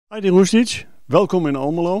Ajdin Hrustić, welkom in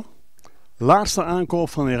Almelo. Laatste aankoop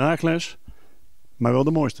van Heracles, maar wel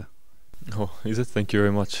de mooiste. Oh, is it? Thank you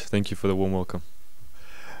very much. Thank you for the warm welcome.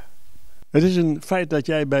 Het is een feit dat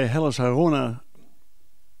jij bij Hellas Verona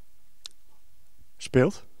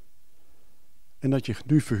speelt. En dat je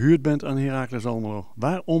nu verhuurd bent aan Heracles Almelo.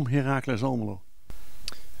 Waarom Heracles Almelo?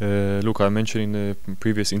 Look, I mentioned in the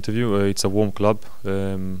previous interview, it's a warm club.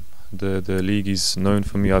 The league is known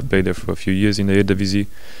for me. I've played there for a few years in the AAVISIE.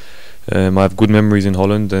 I have good memories in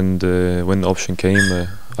Holland, and when the option came,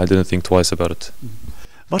 I didn't think twice about it.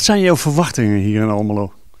 Wat zijn jouw verwachtingen hier in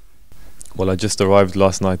Almelo? Well, I just arrived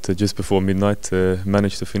last night, just before midnight.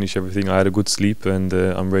 Managed to finish everything. I had a good sleep, and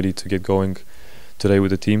I'm ready to get going today with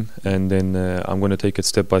the team. And then I'm going to take it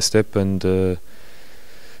step by step and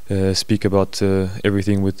speak about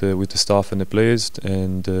everything with the staff and the players.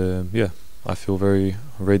 And I feel very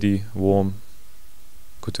ready, warm,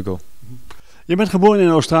 good to go. Je bent geboren in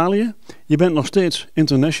Australië. Je bent nog steeds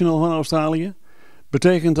international van Australië.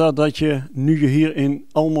 Betekent dat dat je, nu je hier in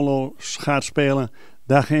Almelo gaat spelen,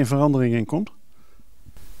 daar geen verandering in komt?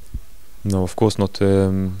 No, of course not.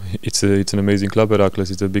 It's an amazing club, Heracles.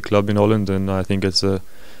 It's a big club in Holland, and I think it's a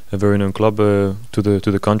very known club to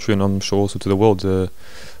the country, and I'm sure also to the world.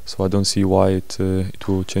 So I don't see why it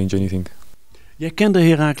will change anything. Jij kende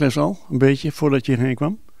Heracles al een beetje voordat je hierheen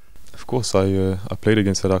kwam? Of course, I played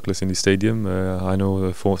against Heracles in the stadium. I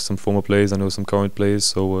know some former players, I know some current players,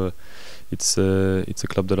 so it's a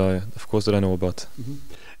club that I know about.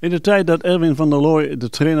 In de tijd dat Erwin van der Looy de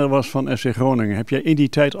trainer was van FC Groningen, heb jij in die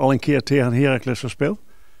tijd al een keer tegen Heracles gespeeld?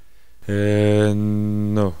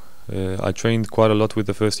 No. I trained quite a lot with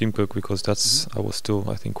the first team because I was still,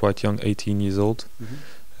 I think, quite young, 18 years old.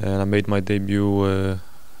 And I made my debut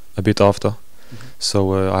a bit after.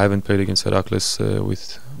 So I haven't played against Heracles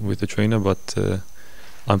with the trainer, but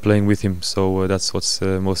I'm playing with him, so that's what's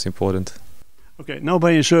most important. Oké, nou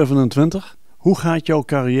ben je 27. Hoe gaat jouw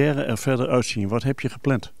carrière er verder uitzien? Wat heb je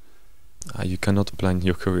gepland? You cannot plan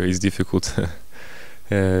your career. It's difficult.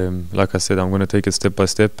 Like I said, I'm going to take it step by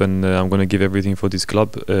step, and I'm going to give everything for this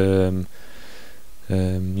club.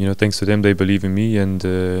 Thanks to them, they believe in me, and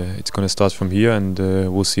it's going to start from here, and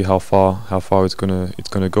we'll see how far it's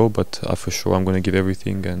gonna go. But for sure, I'm going to give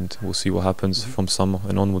everything, and we'll see what happens from summer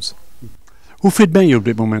and onwards. Hoe fit ben je op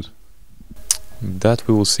dit moment? That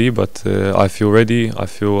we will see, but I feel ready. I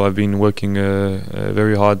feel I've been working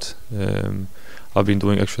very hard. I've been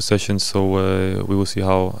doing extra sessions, so we will see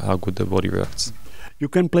how good the body reacts. You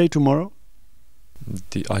can play tomorrow?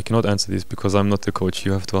 I cannot answer this because I'm not the coach.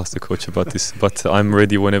 You have to ask the coach about this. But I'm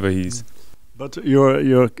ready whenever he is. But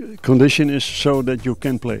your condition is so that you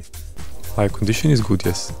can play? My condition is good,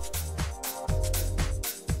 yes.